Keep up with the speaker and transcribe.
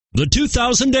The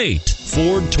 2008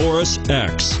 Ford Taurus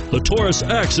X. The Taurus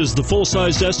X is the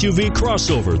full-sized SUV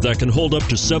crossover that can hold up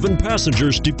to 7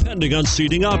 passengers depending on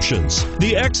seating options.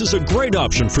 The X is a great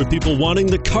option for people wanting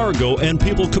the cargo and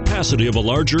people capacity of a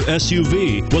larger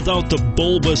SUV without the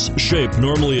bulbous shape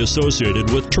normally associated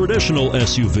with traditional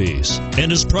SUVs,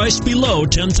 and is priced below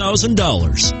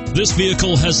 $10,000. This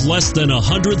vehicle has less than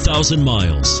 100,000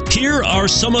 miles. Here are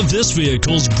some of this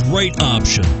vehicle's great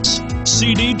options: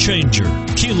 CD changer,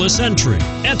 keyless entry,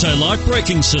 anti-lock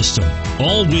braking system,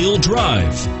 all-wheel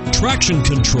drive, traction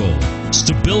control,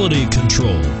 stability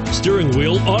control, steering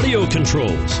wheel audio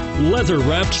controls,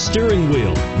 leather-wrapped steering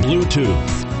wheel,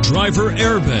 Bluetooth, driver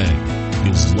airbag.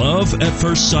 Is love at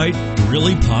first sight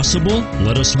really possible?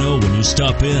 Let us know when you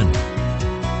stop in.